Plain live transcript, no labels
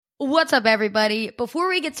What's up, everybody? Before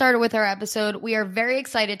we get started with our episode, we are very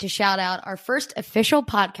excited to shout out our first official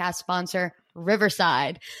podcast sponsor,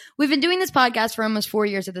 Riverside. We've been doing this podcast for almost 4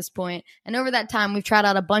 years at this point, and over that time, we've tried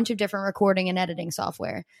out a bunch of different recording and editing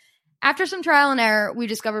software. After some trial and error, we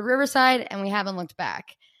discovered Riverside, and we haven't looked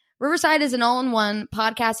back. Riverside is an all-in-one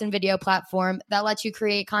podcast and video platform that lets you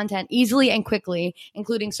create content easily and quickly,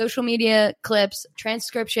 including social media, clips,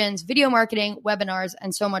 transcriptions, video marketing, webinars,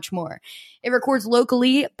 and so much more. It records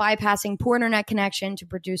locally, bypassing poor internet connection to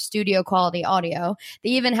produce studio-quality audio.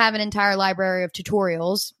 They even have an entire library of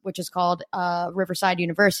tutorials, which is called Riverside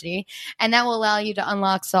University, and that will allow you to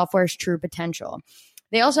unlock software's true potential.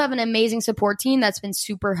 They also have an amazing support team that's been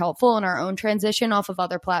super helpful in our own transition off of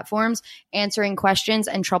other platforms, answering questions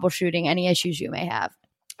and troubleshooting any issues you may have.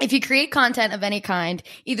 If you create content of any kind,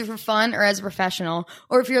 either for fun or as a professional,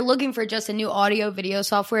 or if you're looking for just a new audio video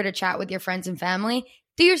software to chat with your friends and family,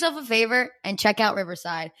 do yourself a favor and check out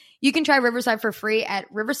Riverside. You can try Riverside for free at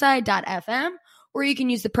riverside.fm, or you can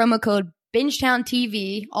use the promo code Bingetown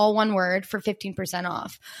TV, all one word, for 15%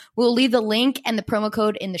 off. We'll leave the link and the promo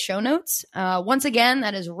code in the show notes. Once again,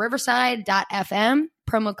 that is riverside.fm,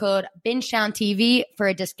 promo code Bingetown TV for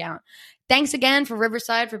a discount. Thanks again for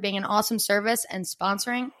Riverside for being an awesome service and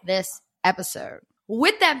sponsoring this episode.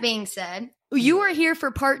 With that being said, you are here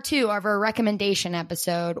for part 2 of our recommendation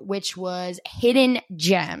episode, which was Hidden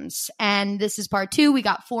Gems. And this is part 2. We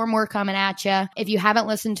got 4 more coming at you. If you haven't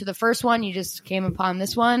listened to the first one, you just came upon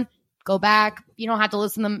this one, go back. You don't have to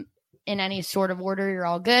listen to them in any sort of order. You're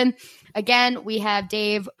all good. Again, we have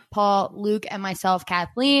Dave, Paul, Luke, and myself,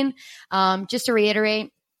 Kathleen. Just to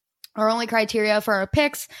reiterate, our only criteria for our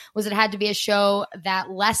picks was it had to be a show that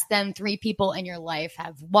less than 3 people in your life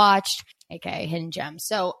have watched, aka Hidden Gems.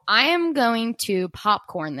 So I am going to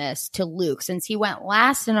popcorn this to Luke. Since he went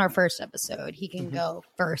last in our first episode, he can go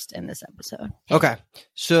first in this episode. Okay.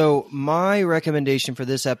 So my recommendation for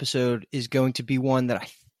this episode is going to be one that I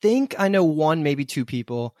think I know 1, maybe 2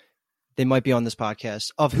 people, they might be on this podcast,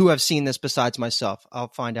 of who have seen this besides myself. I'll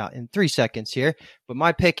find out in 3 seconds here. But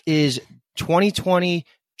my pick is 2020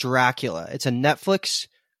 Dracula. It's a Netflix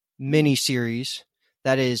miniseries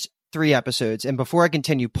that is 3 episodes. And before I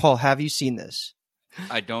continue, Paul, have you seen this?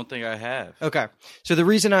 I don't think I have. Okay. So the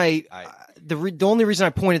reason the only reason I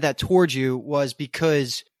pointed that towards you was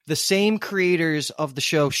because the same creators of the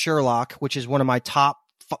show Sherlock, which is one of my top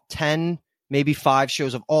 10, maybe 5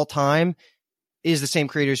 shows of all time, is the same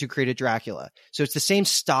creators who created Dracula. So it's the same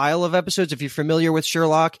style of episodes. If you're familiar with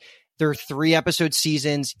Sherlock, there are 3 episode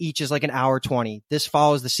seasons. Each is like an hour 20. This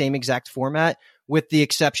follows the same exact format, with the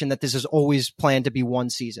exception that this is always planned to be 1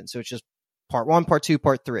 season. So it's just part 1, part 2,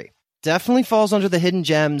 part 3. Definitely falls under the Hidden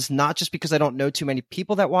Gems, not just because I don't know too many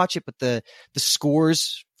people that watch it, but the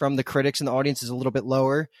scores from the critics and the audience is a little bit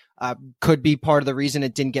lower. Could be part of the reason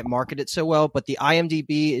it didn't get marketed so well, but the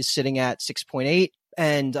IMDb is sitting at 6.8.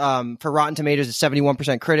 And for Rotten Tomatoes, it's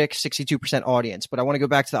 71% critic, 62% audience. But I want to go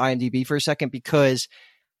back to the IMDb for a second, because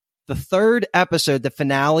the 3rd episode, the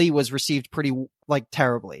finale, was received pretty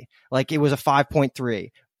terribly. Like, it was a 5.3.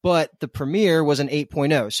 But the premiere was an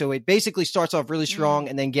 8.0. So it basically starts off really strong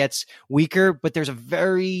and then gets weaker. But there's a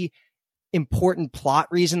very important plot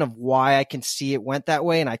reason of why I can see it went that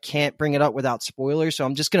way, and I can't bring it up without spoilers. So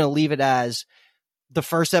I'm just going to leave it as the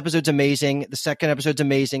first episode's amazing. The second episode's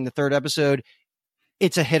amazing. The 3rd episode,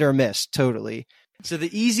 it's a hit or miss, totally. So the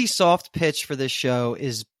easy soft pitch for this show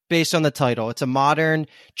is based on the title. It's a modern,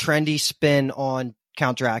 trendy spin on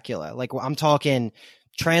Count Dracula. Like, I'm talking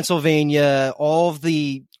Transylvania, all of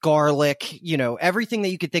the garlic, everything that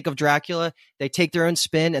you could think of Dracula, they take their own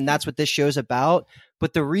spin, and that's what this show's about.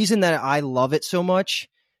 But the reason that I love it so much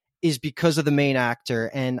is because of the main actor,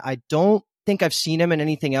 and I don't think I've seen him in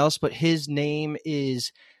anything else, but his name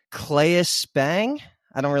is Claes Bang.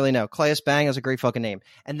 I don't really know. Claes Bang is a great fucking name.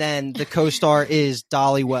 And then the co-star is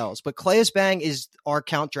Dolly Wells. But Claes Bang is our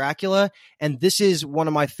Count Dracula, and this is one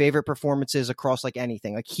of my favorite performances across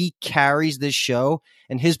anything. Like, he carries this show,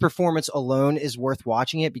 and his performance alone is worth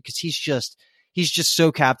watching it, because he's just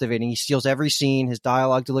so captivating. He steals every scene. His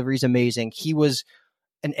dialogue delivery is amazing. He was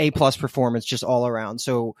an A+ performance just all around.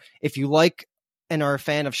 So if you like and are a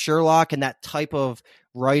fan of Sherlock and that type of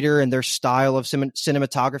writer and their style of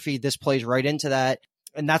cinematography, this plays right into that.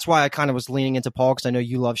 And that's why I kind of was leaning into Paul, because I know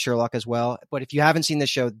you love Sherlock as well. But if you haven't seen the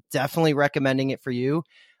show, definitely recommending it for you.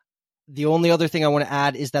 The only other thing I want to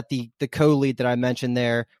add is that the co-lead that I mentioned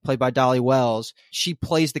there, played by Dolly Wells, she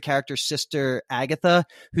plays the character Sister Agatha,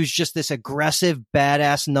 who's just this aggressive,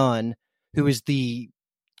 badass nun who is the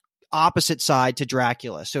opposite side to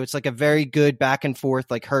Dracula. So it's like a very good back and forth,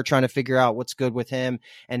 like her trying to figure out what's good with him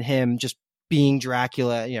and him just being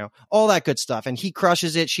Dracula, all that good stuff. And he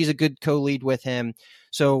crushes it. She's a good co-lead with him.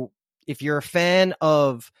 So if you're a fan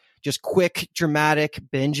of just quick, dramatic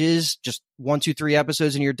binges, just 1, 2, 3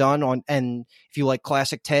 episodes and you're done and if you like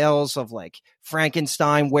classic tales of like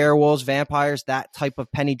Frankenstein, werewolves, vampires, that type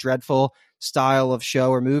of Penny Dreadful style of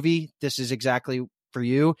show or movie, this is exactly for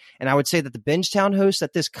you. And I would say that the Bingetown host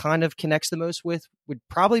that this kind of connects the most with would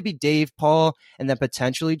probably be Dave, Paul, and then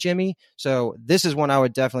potentially Jimmy. So this is one I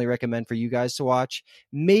would definitely recommend for you guys to watch.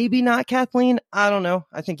 Maybe not Kathleen. I don't know.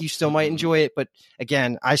 I think you still might enjoy it. But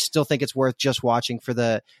again, I still think it's worth just watching for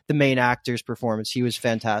the main actor's performance. He was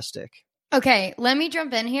fantastic. Okay, let me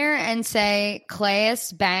jump in here and say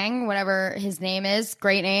Claes Bang, whatever his name is,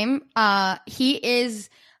 great name. He is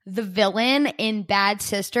the villain in Bad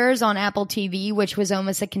Sisters on Apple TV, which was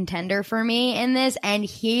almost a contender for me in this. And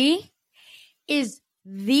he is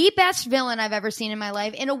the best villain I've ever seen in my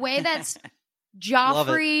life in a way that's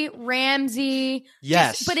Joffrey, Ramsey.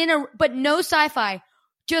 Yes. But no sci-fi.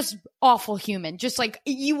 Just awful human. Just like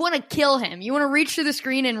you want to kill him. You want to reach through the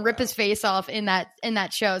screen and rip his face off in that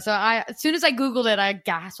show. So as soon as I Googled it, I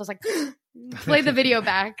gasped. I was like, play the video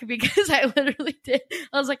back because I literally did.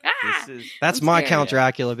 I was like, that's my Count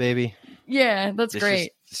Dracula, baby. Yeah, that's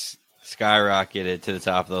great. Skyrocketed to the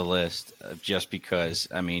top of the list just because,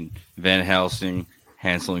 Van Helsing,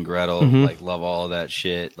 Hansel and Gretel, love all of that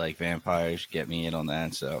shit. Like vampires, get me in on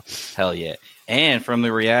that. So hell yeah. And from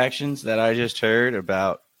the reactions that I just heard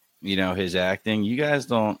about, his acting, you guys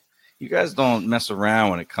don't mess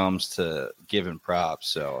around when it comes to giving props.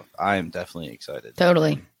 So I am definitely excited.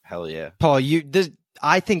 Totally. Hell yeah. Paul,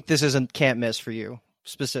 I think this isn't can't miss for you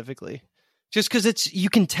specifically. Just because you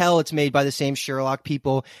can tell it's made by the same Sherlock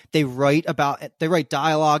people. They write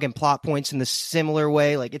dialogue and plot points in the similar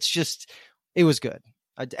way. Like it was good.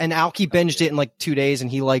 And Alki binged it in like 2 days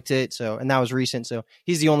and he liked it. And that was recent. So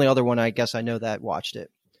he's the only other one I guess I know that watched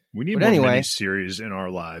it. We need more miniseries in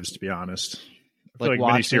our lives, to be honest. Like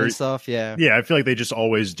Watchmen and stuff. Yeah. Yeah. I feel like they just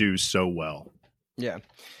always do so well. Yeah.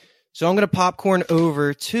 So I'm going to popcorn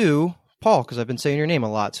over to Paul because I've been saying your name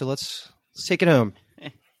a lot. So let's take it home.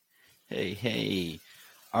 Hey.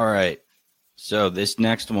 All right. So this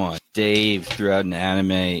next one, Dave threw out an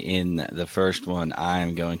anime in the first one.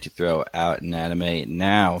 I'm going to throw out an anime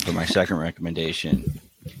now for my second recommendation.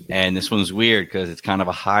 And this one's weird because it's kind of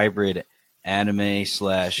a hybrid anime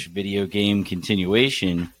 / video game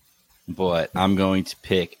continuation. But I'm going to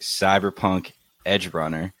pick Cyberpunk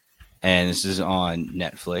Edgerunner. And this is on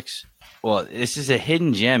Netflix. Well, this is a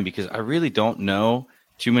hidden gem because I really don't know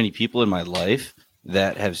too many people in my life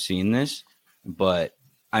that have seen this. But,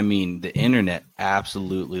 the internet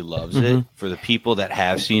absolutely loves it. For the people that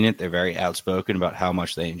have seen it, they're very outspoken about how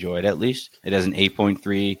much they enjoy it, at least. It has an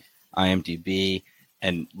 8.3 IMDb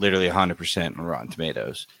and literally 100% on Rotten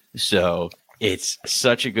Tomatoes. So it's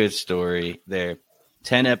such a good story. They're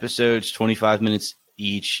 10 episodes, 25 minutes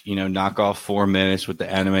each, knock off 4 minutes with the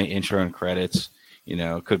anime intro and credits,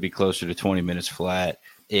 could be closer to 20 minutes flat.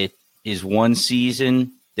 It is one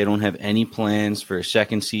season. They don't have any plans for a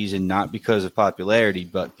second season, not because of popularity,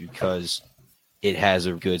 but because it has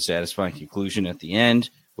a good, satisfying conclusion at the end,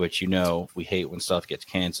 which, we hate when stuff gets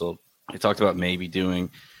canceled. They talked about maybe doing,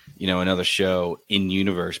 another show in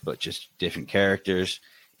universe, but just different characters.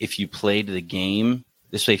 If you played the game,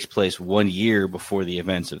 this takes place 1 year before the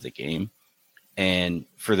events of the game. And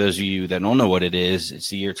for those of you that don't know what it is, it's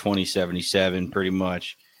the year 2077, pretty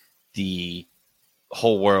much. The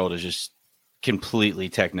whole world is just completely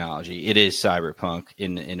technology. It is cyberpunk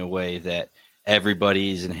in a way that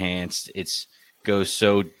everybody is enhanced. It goes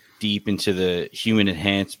so deep into the human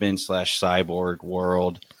enhancement / cyborg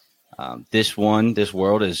world. This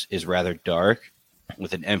world is rather dark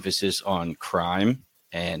with an emphasis on crime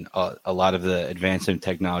and a lot of the advancement of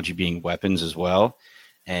technology being weapons as well.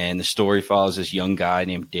 And the story follows this young guy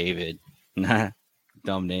named David.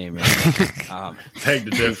 Dumb name. Right? Beg to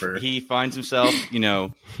differ. He finds himself,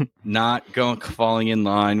 not falling in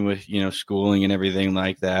line with, schooling and everything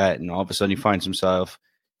like that. And all of a sudden he finds himself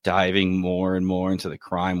diving more and more into the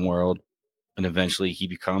crime world. And eventually he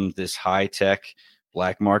becomes this high-tech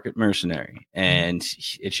black market mercenary. And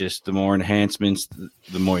it's just the more enhancements,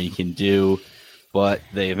 the more you can do. But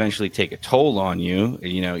they eventually take a toll on you.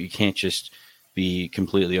 You can't just be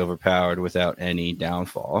completely overpowered without any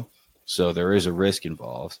downfall. So there is a risk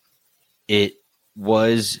involved. It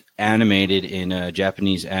was animated in a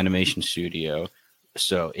Japanese animation studio.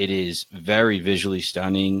 So it is very visually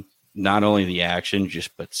stunning. Not only the action,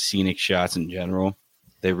 but scenic shots in general.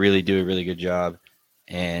 They really do a really good job.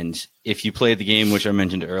 And if you played the game, which I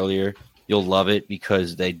mentioned earlier, you'll love it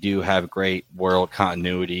because they do have great world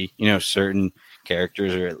continuity. Certain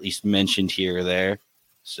characters are at least mentioned here or there.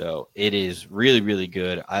 So it is really, really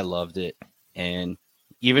good. I loved it. And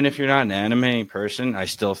even if you're not an anime person, I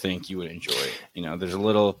still think you would enjoy it. You know, there's a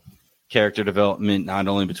little character development, not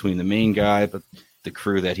only between the main guy, but the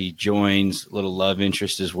crew that he joins, a little love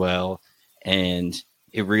interest as well. And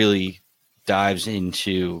it really dives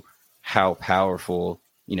into how powerful,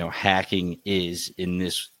 you know, hacking is in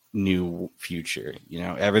this new future. You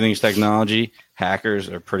know, everything's technology. Hackers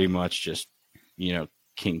are pretty much just, you know,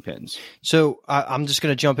 kingpins. So I'm just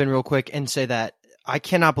going to jump in real quick and say that I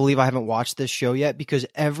cannot believe I haven't watched this show yet because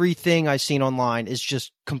everything I've seen online is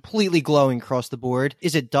just completely glowing across the board.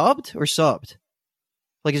 Is it dubbed or subbed?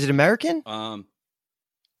 Like, is it American?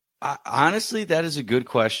 Honestly, that is a good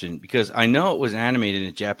question because I know it was animated in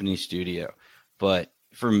a Japanese studio, but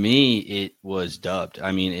for me, it was dubbed.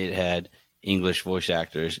 I mean, it had English voice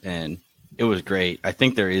actors and it was great. I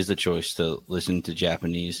think there is a choice to listen to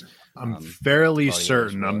Japanese. I'm fairly audio as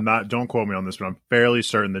certain. well. I'm not. Don't quote me on this, but I'm fairly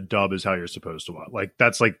certain the dub is how you're supposed to watch. Like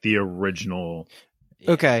that's like the original.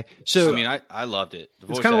 Okay, so I mean, I loved it. The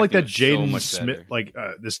It's voice kind of like acting that was so Jaden much Smith, better. like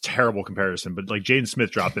this terrible comparison, but like Jaden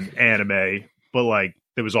Smith dropped an anime, but like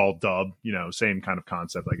it was all dub. You know, same kind of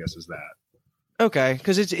concept, I guess, as that. okay,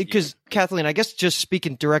 because Kathleen, I guess just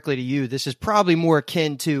speaking directly to you, this is probably more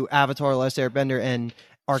akin to Avatar: Last Airbender and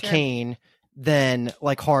Arcane than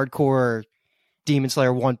like hardcore Demon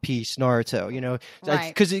Slayer, One Piece, Naruto. You know, Right.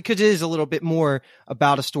 because it is a little bit more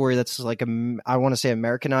about a story that's like I want to say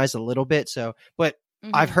Americanized a little bit. So, but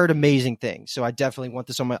Mhm. I've heard amazing things, so I definitely want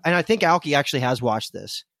this on my. And I think Alki actually has watched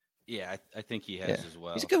this. Yeah, I think he has Yeah. as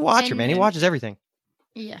well. He's a good watcher, And- man. He watches everything.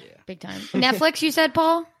 Yeah, Yeah. big time. Netflix, you said,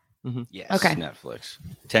 Paul? Yes, Okay. Netflix.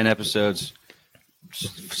 10 episodes,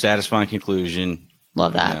 satisfying conclusion.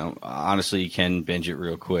 Love that. You know, honestly, you can binge it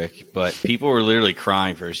real quick, but people were literally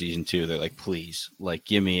crying for season 2. They're like, please, like,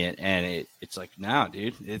 give me it. And it's like, no,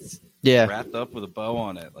 dude, it's Yeah, wrapped up with a bow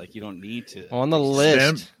on it. Like, you don't need to. on the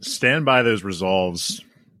list. Stand by those resolves,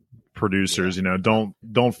 producers. You know,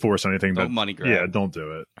 don't force anything. Don't But money grab. yeah, don't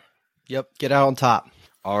do it. Yep, get out on top.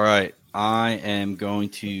 All right. I am going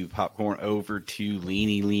to popcorn over to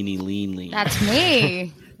Lean. That's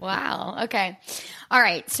me. Wow. Okay. All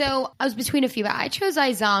right. So I was between a few. I chose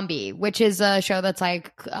iZombie, which is a show that's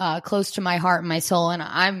like close to my heart and my soul. And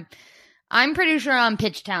I'm pretty sure I'm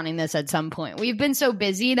pitch towning this at some point. We've been so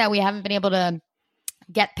busy that we haven't been able to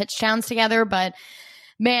get pitch towns together, but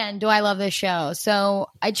man, do I love this show. So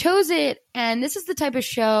I chose it, and this is the type of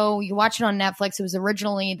show you watch it on Netflix. It was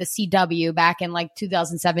originally the CW back in like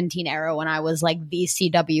 2017 era when I was like the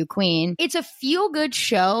CW queen. It's a feel-good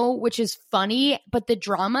show, which is funny, but the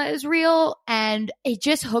drama is real, and it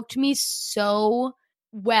just hooked me so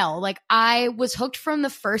well. Like I was hooked from the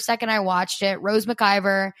first second I watched it. Rose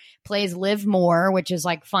McIver plays Liv Moore, which is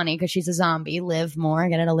like funny because she's a zombie. Liv Moore,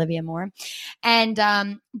 get it, Olivia Moore.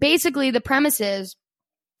 And basically the premise is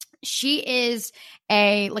she is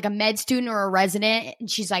a med student or a resident,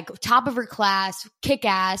 and she's like top of her class, kick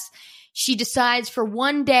ass. She decides for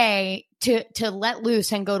one day to let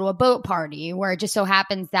loose and go to a boat party where it just so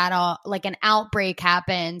happens that like an outbreak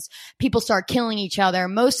happens. People start killing each other.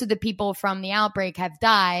 Most of the people from the outbreak have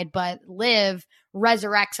died, but Liv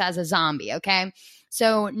resurrects as a zombie. Okay.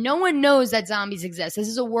 So no one knows that zombies exist. This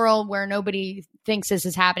is a world where nobody thinks this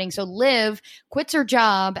is happening. So Liv quits her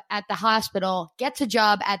job at the hospital, gets a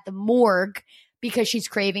job at the morgue because she's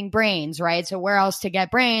craving brains, right? So where else to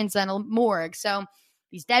get brains than a morgue? So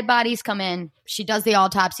these dead bodies come in. She does the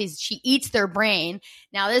autopsies. She eats their brain.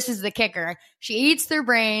 Now this is the kicker. She eats their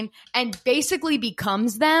brain and basically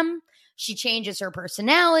becomes them. She changes her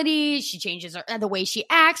personality. She changes the way she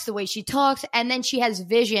acts, the way she talks. And then she has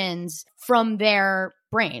visions from their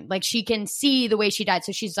brain. Like she can see the way she died.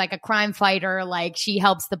 So she's like a crime fighter. Like she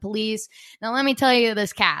helps the police. Now, let me tell you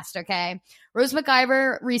this cast, okay? Rose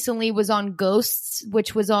McIver recently was on Ghosts,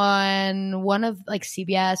 which was on one of like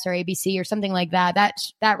CBS or ABC or something like that.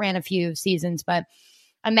 That ran a few seasons, but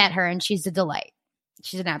I met her and she's a delight.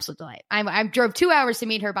 She's an absolute delight. I drove 2 hours to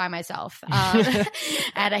meet her by myself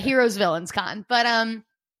at a Heroes Villains Con. But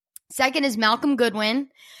second is Malcolm Goodwin,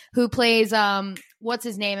 who plays what's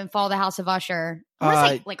his name in Fall of the House of Usher? I want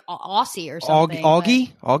to say like Aussie or something.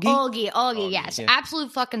 Augie? Augie, yes. Yeah.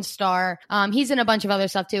 Absolute fucking star. He's in a bunch of other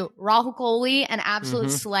stuff too. Rahul Kohli, an absolute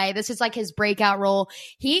slay. This is like his breakout role.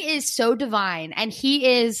 He is so divine, and he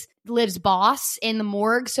is Liv's boss in the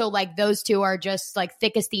morgue. So like those two are just like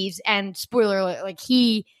thick as thieves. And spoiler alert, like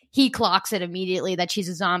he he clocks it immediately that she's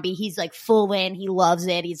a zombie. He's like full in. He loves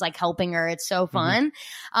it. He's like helping her. It's so fun.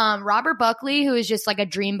 Robert Buckley, who is just like a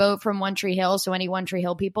dreamboat from One Tree Hill. So any One Tree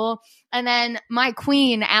Hill people. And then my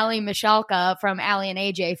queen, Ali Michalka from Ali and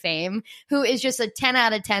AJ fame, who is just a 10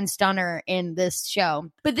 out of 10 stunner in this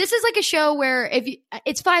show. But this is like a show where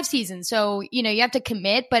it's 5 seasons. So, you know, you have to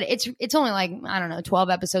commit, but it's only like, I don't know, 12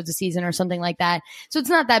 episodes a season or something like that. So it's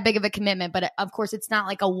not that big of a commitment, but of course it's not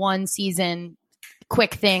like a 1 season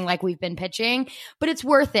quick thing like we've been pitching, but it's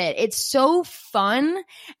worth it. It's so fun,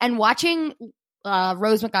 and watching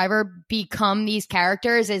Rose McIver become these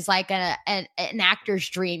characters is like an actor's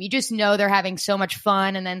dream. You just know they're having so much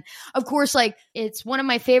fun. And then of course, like, it's one of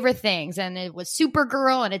my favorite things, and it was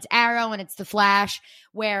Supergirl, and it's Arrow, and it's The Flash,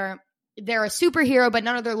 where they're a superhero, but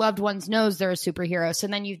none of their loved ones knows they're a superhero. So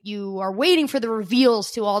then you are waiting for the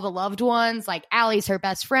reveals to all the loved ones. Like, Allie's her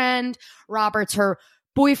best friend, Robert's her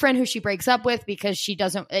boyfriend who she breaks up with because she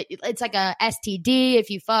doesn't, it's like a STD. If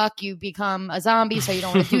you fuck, you become a zombie. So you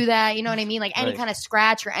don't want to do that. You know what I mean? Like any kind of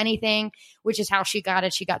scratch or anything, which is how she got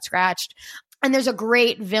it. She got scratched. And there's a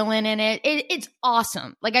great villain in it. It's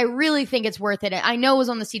awesome. Like, I really think it's worth it. I know it was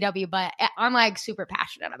on the CW, but I'm like super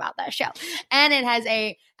passionate about that show. And it has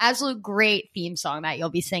a absolute great theme song that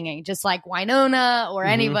you'll be singing, just like Winona or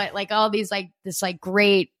anybody, like all these, like this, like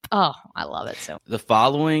great. Oh, I love it. So the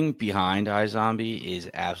following behind iZombie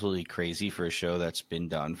is absolutely crazy for a show that's been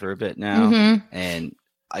done for a bit now. And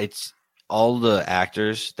it's all the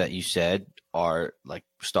actors that you said are like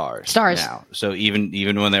stars now. So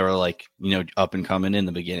even when they were like, you know, up and coming in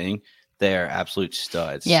the beginning, they're absolute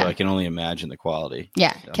studs. So I can only imagine the quality.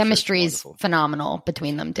 Yeah. Chemistry is phenomenal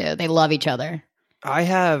between them two. They love each other. I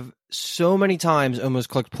have so many times almost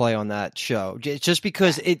clicked play on that show just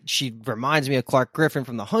because she reminds me of Clark Griffin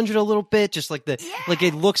from The 100 a little bit. Just like like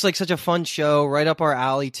it looks like such a fun show, right up our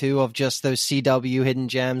alley too, of just those CW hidden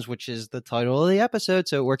gems, which is the title of the episode.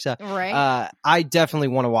 So it works out. Right. I definitely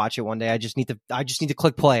want to watch it one day. I just need to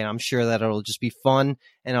click play, and I'm sure that it'll just be fun,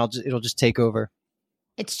 and it'll just take over.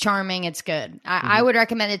 It's charming. It's good. I would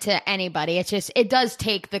recommend it to anybody. It's just, it does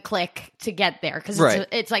take the click to get there. Cause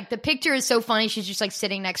it's like the picture is so funny. She's just like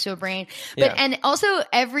sitting next to a brain. But, and also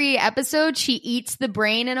every episode she eats the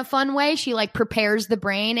brain in a fun way. She like prepares the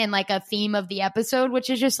brain in like a theme of the episode, which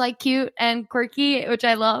is just like cute and quirky, which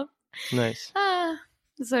I love. Nice.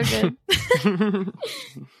 So good.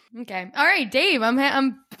 Okay. All right, Dave,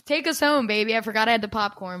 I'm take us home, baby. I forgot I had the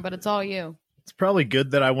popcorn, but it's all you. It's probably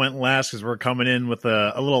good that I went last because we're coming in with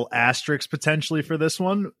a little asterisk potentially for this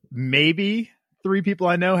one. Maybe 3 people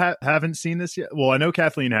I know haven't seen this yet. Well, I know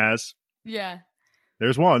Kathleen has. Yeah.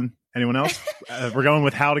 There's one. Anyone else? We're going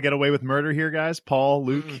with How to Get Away with Murder here, guys. Paul,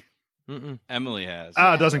 Luke. Emily has.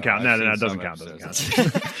 Oh, it doesn't count. No, it doesn't count.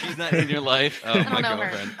 She's not in your life. Oh, my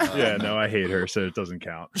girlfriend. Yeah, no, I hate her, so it doesn't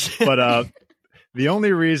count. But the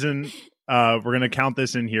only reason we're going to count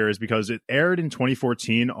this in here is because it aired in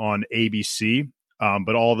 2014 on ABC,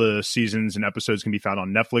 but all the seasons and episodes can be found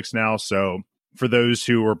on Netflix now. So for those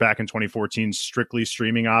who were back in 2014, strictly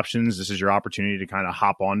streaming options, this is your opportunity to kind of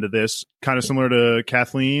hop onto this. Kind of similar to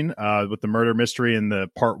Kathleen with the murder mystery in the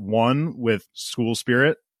part 1 with School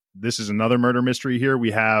Spirit. This is another murder mystery here.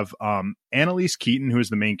 We have Annalise Keaton, who is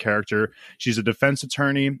the main character. She's a defense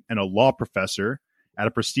attorney and a law professor at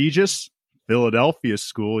a prestigious Philadelphia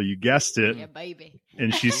school, you guessed it. Yeah, baby.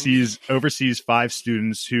 And she oversees 5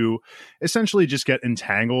 students who essentially just get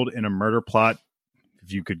entangled in a murder plot,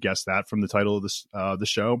 if you could guess that from the title of this the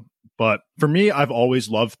show. But for me, I've always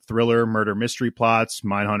loved thriller, murder mystery plots,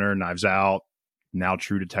 Mindhunter, Knives Out, now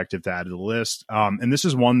True Detective to add to the list. And this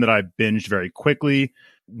is one that I binged very quickly.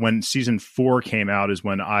 When season 4 came out is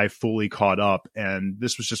when I fully caught up. And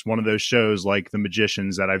this was just one of those shows like The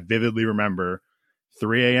Magicians that I vividly remember.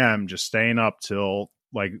 3 a.m. just staying up till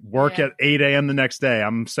like work at 8 a.m. the next day.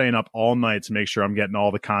 I'm staying up all night to make sure I'm getting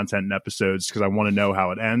all the content and episodes because I want to know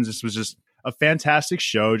how it ends. This was just a fantastic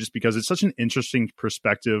show just because it's such an interesting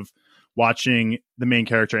perspective watching the main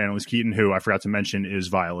character, Annalise Keaton, who I forgot to mention is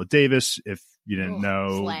Viola Davis. If you didn't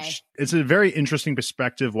know, it's a very interesting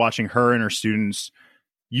perspective watching her and her students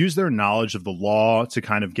use their knowledge of the law to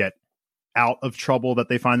kind of get out of trouble that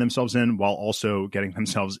they find themselves in while also getting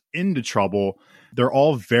themselves into trouble. They're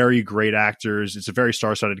all very great actors. It's a very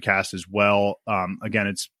star-studded cast as well. Again,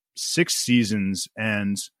 it's 6 seasons,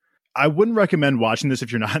 and I wouldn't recommend watching this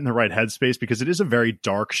if you're not in the right headspace because it is a very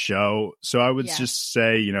dark show. So I would just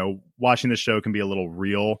say, you know, watching the show can be a little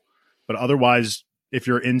real, but otherwise, if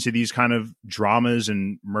you're into these kind of dramas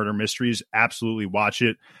and murder mysteries, absolutely watch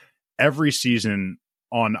it. Every season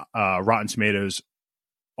on Rotten Tomatoes,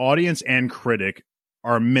 audience and critic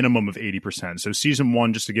are a minimum of 80%. So season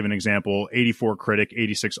 1, just to give an example, 84 critic,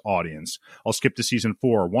 86 audience. I'll skip to season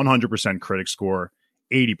 4, 100% critic score,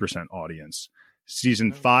 80% audience.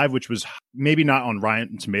 Season 5, which was maybe not on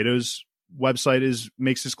Rotten Tomatoes website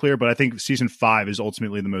makes this clear, but I think season 5 is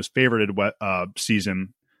ultimately the most favorited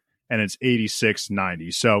season, and it's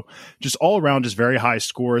 86-90. So just all around, just very high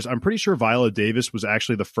scores. I'm pretty sure Viola Davis was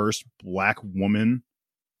actually the first Black woman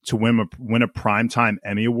to win a Primetime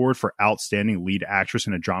Emmy Award for Outstanding Lead Actress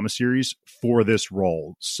in a Drama Series for this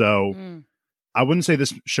role. So I wouldn't say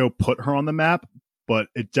this show put her on the map, but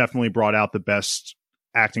it definitely brought out the best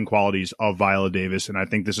acting qualities of Viola Davis, and I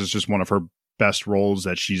think this is just one of her best roles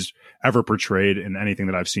that she's ever portrayed in anything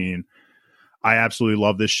that I've seen. I absolutely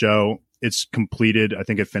love this show. It's completed. I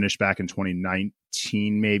think it finished back in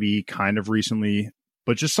 2019, maybe kind of recently,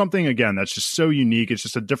 but just something, again, that's just so unique. It's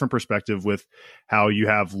just a different perspective with how you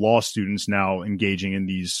have law students now engaging in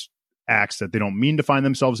these acts that they don't mean to find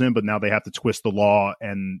themselves in, but now they have to twist the law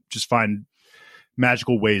and just find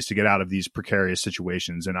magical ways to get out of these precarious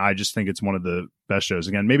situations. And I just think it's one of the best shows.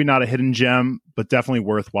 Again, maybe not a hidden gem, but definitely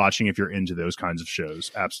worth watching if you're into those kinds of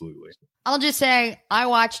shows. Absolutely. I'll just say I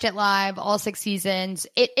watched it live, all 6 seasons.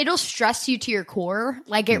 It'll stress you to your core.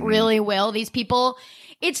 Like it really will. These people,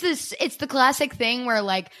 it's the classic thing where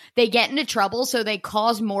like they get into trouble, so they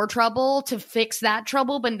cause more trouble to fix that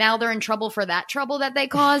trouble, but now they're in trouble for that trouble that they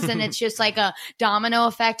caused. And it's just like a domino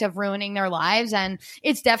effect of ruining their lives. And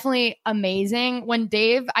it's definitely amazing. When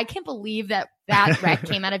Dave, I can't believe that wreck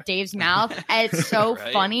came out of Dave's mouth. It's so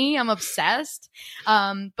funny. I'm obsessed.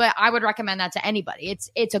 But I would recommend that to anybody.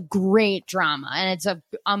 It's a great drama, and it's an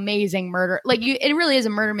amazing murder. It really is a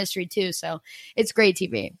murder mystery too. So it's great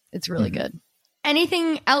TV. It's really good.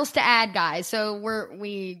 Anything else to add, guys? So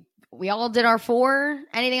we all did our 4.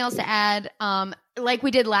 Anything else to add? Like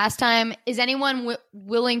we did last time, is anyone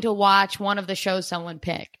willing to watch one of the shows someone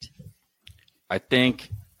picked? I think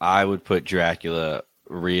I would put Dracula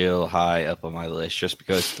real high up on my list just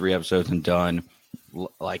because 3 episodes and done.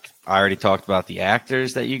 Like I already talked about the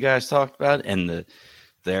actors that you guys talked about, and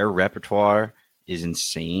their repertoire is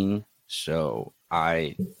insane. So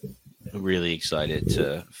I'm really excited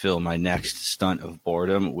to fill my next stunt of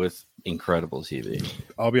boredom with incredible TV.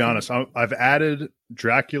 I'll be honest. I've added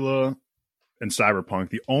Dracula and Cyberpunk.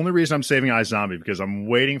 The only reason I'm saving iZombie because I'm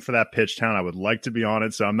waiting for that pitch town. I would like to be on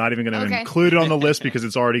it, so I'm not even going to include it on the list because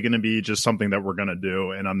it's already going to be just something that we're going to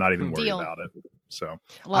do, and I'm not even worried about it. So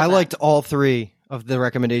I liked all 3 of the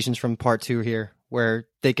recommendations from part 2 here, where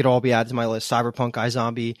they could all be added to my list: Cyberpunk,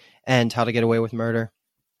 iZombie, and How to Get Away with Murder.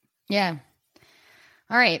 Yeah.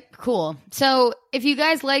 All right, cool. So if you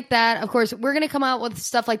guys like that, of course, we're going to come out with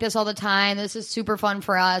stuff like this all the time. This is super fun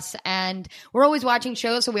for us, and we're always watching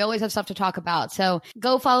shows, so we always have stuff to talk about. So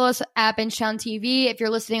go follow us at Bingetown TV. If you're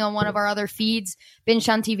listening on one of our other feeds,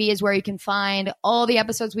 Bingetown TV is where you can find all the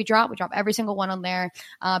episodes we drop. We drop every single one on there.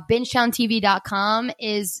 BingetownTV.com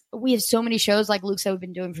we have so many shows, like Luke said, we've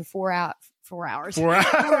been doing for 4 hours. 4 hours.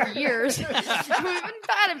 4 years. We've been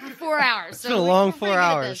at it for 4 hours. It's been a long 4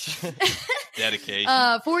 hours.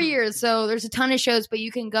 Dedication. 4 years. So there's a ton of shows, but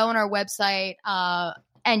you can go on our website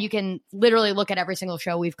and you can literally look at every single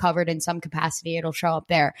show we've covered in some capacity. It'll show up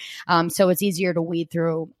there. So it's easier to weed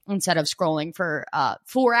through instead of scrolling for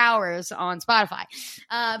 4 hours on Spotify.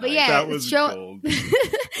 But yeah, that was gold.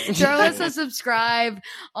 Show us a subscribe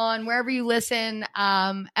on wherever you listen.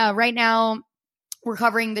 Right now, we're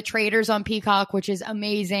covering The Traitors on Peacock, which is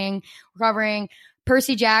amazing. We're covering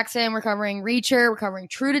Percy Jackson. We're covering Reacher. We're covering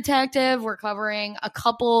True Detective. We're covering a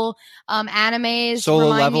couple animes. Solo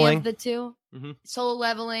Leveling. The 2. Solo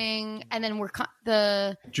Leveling. And then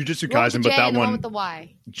the Jujutsu Kaisen, but that one one with the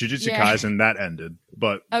Y. Jujutsu Kaisen, that ended.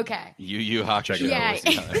 But okay. Yu Hakusho.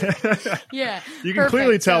 Yeah. You can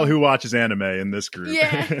clearly tell who watches anime in this group.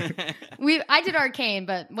 Yeah. I did Arcane,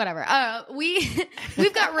 but whatever.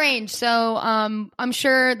 We've got range, so I'm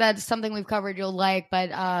sure that's something we've covered you'll like.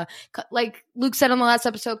 But like Luke said on the last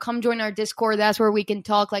episode, come join our Discord. That's where we can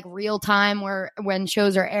talk like real time when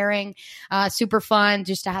shows are airing. Super fun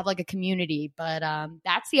just to have like a community. But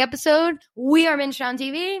that's the episode. We are Bingetown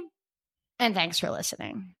TV, and thanks for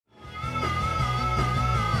listening.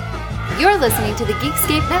 You're listening to the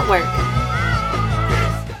Geekscape Network.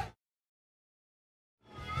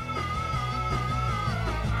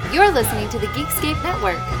 You're listening to the Geekscape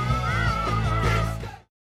Network.